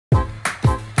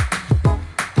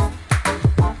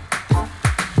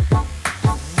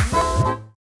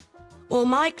Well,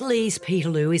 Mike Leigh's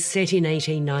Peterloo is set in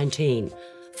 1819,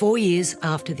 4 years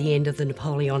after the end of the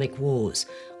Napoleonic Wars,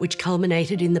 which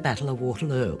culminated in the Battle of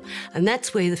Waterloo. And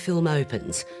that's where the film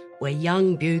opens, where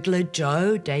young bugler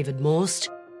Joe, David Morst,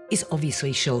 is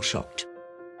obviously shell-shocked.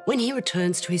 When he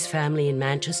returns to his family in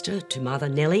Manchester, to Mother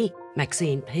Nellie,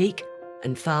 Maxine Peake,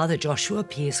 and Father Joshua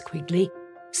Pierce Quigley,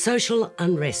 social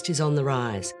unrest is on the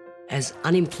rise as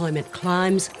unemployment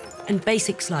climbs and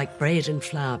basics like bread and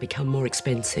flour become more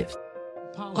expensive.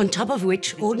 On top of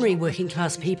which, ordinary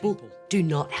working-class people do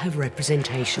not have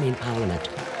representation in Parliament.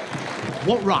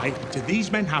 What right do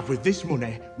these men have with this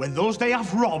money when those they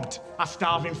have robbed are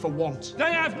starving for want?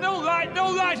 They have no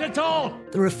right at all!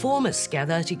 The reformists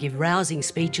gather to give rousing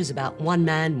speeches about one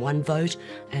man, one vote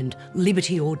and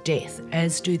liberty or death,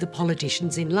 as do the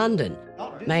politicians in London,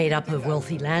 made up of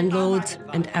wealthy landlords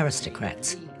and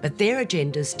aristocrats. But their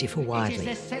agendas differ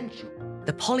widely.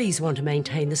 The Pollies want to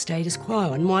maintain the status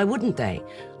quo, and why wouldn't they?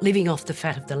 Living off the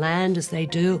fat of the land as they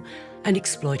do and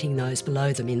exploiting those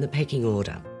below them in the pecking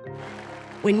order.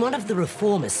 When one of the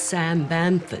reformists, Sam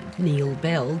Bamford, Neil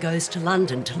Bell, goes to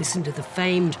London to listen to the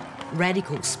famed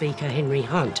radical speaker Henry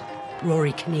Hunt,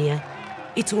 Rory Kinnear,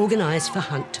 it's organised for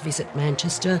Hunt to visit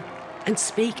Manchester and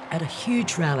speak at a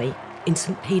huge rally in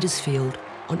St Peter's Field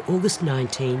on August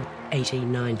 19,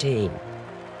 1819.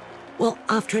 Well,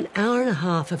 after an hour and a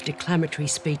half of declamatory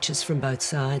speeches from both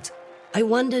sides, I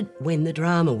wondered when the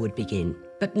drama would begin.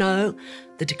 But no,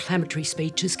 the declamatory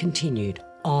speeches continued,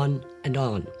 on and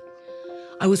on.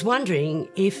 I was wondering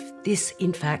if this,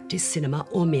 in fact, is cinema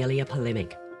or merely a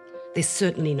polemic. There's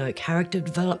certainly no character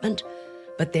development,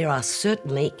 but there are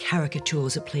certainly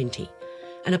caricatures aplenty.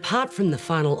 And apart from the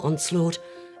final onslaught,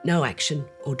 no action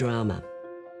or drama.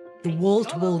 The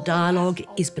wall-to-wall dialogue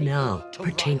is banal,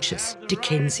 pretentious,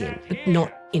 Dickensian, but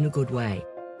not in a good way,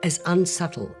 as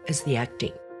unsubtle as the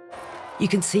acting. You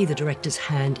can see the director's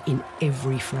hand in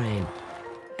every frame.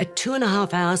 At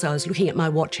 2.5 hours, I was looking at my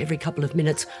watch every couple of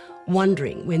minutes,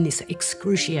 wondering when this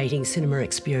excruciating cinema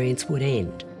experience would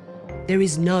end. There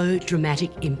is no dramatic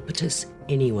impetus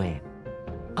anywhere.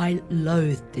 I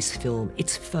loathed this film.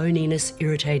 Its phoniness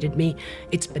irritated me.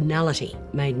 Its banality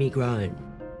made me groan.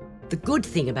 The good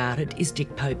thing about it is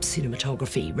Dick Pope's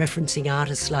cinematography, referencing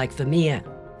artists like Vermeer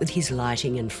with his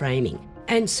lighting and framing.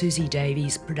 And Susie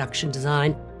Davies' production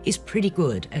design is pretty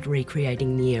good at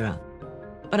recreating the era.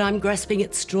 But I'm grasping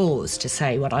at straws to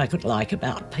say what I could like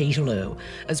about Peterloo.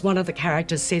 As one of the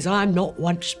characters says, I'm not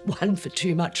one for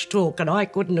too much talk, and I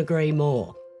couldn't agree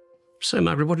more. So,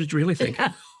 Margaret, what did you really think?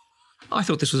 I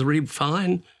thought this was a really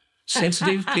fine,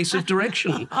 sensitive piece of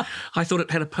direction. I thought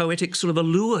it had a poetic sort of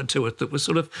allure to it that was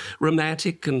sort of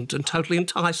romantic and totally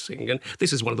enticing. And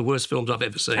this is one of the worst films I've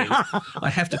ever seen. I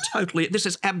have to totally... This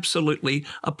is absolutely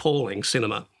appalling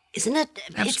cinema. Isn't it?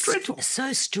 It's dreadful.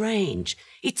 So strange.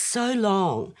 It's so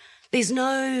long. There's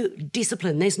no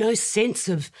discipline. There's no sense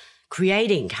of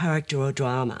creating character or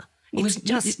drama. Well, it's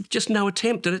just no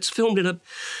attempt, and it's filmed in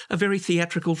a very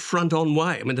theatrical, front-on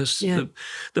way. I mean, the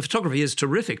photography is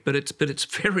terrific, but it's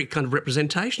very kind of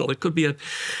representational. It could be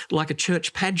like a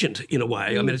church pageant in a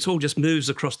way. I mean, it's all just moves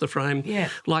across the frame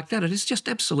like that. It is just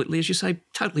absolutely, as you say,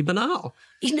 totally banal.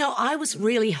 You know, I was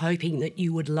really hoping that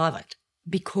you would love it,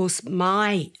 because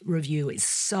my review is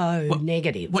so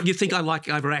negative. What, you think I like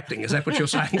overacting? Is that what you're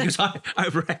saying? Because I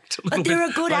overact a little bit. But there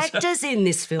are good actors in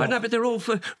this film. I know, but they're all...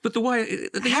 but the way...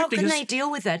 How can they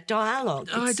deal with that dialogue?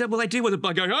 Well, they deal with it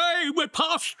by going, hey, we're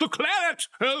past the claret,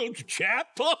 old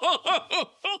chap.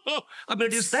 I mean,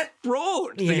 it is that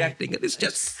broad, the acting. It is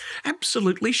just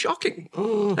absolutely shocking.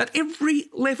 At every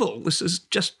level, this is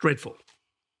just dreadful.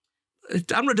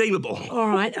 It's unredeemable. All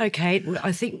right, OK.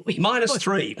 I think we...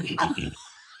 -3.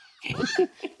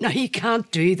 No, you can't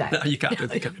do that. No, you can't do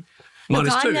that. Look,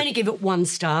 -2. I'm going to give it 1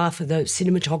 star for the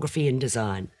cinematography and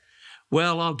design.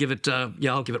 Well, I'll give it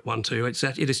 1 too.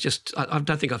 It is just... I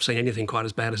don't think I've seen anything quite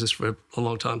as bad as this for a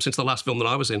long time, since the last film that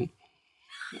I was in.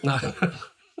 No.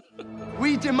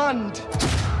 We demand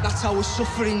that our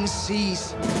suffering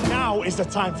cease. Now is the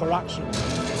time for action.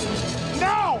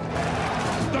 Now!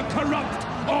 The corrupt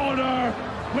order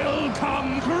will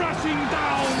come crashing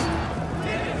down!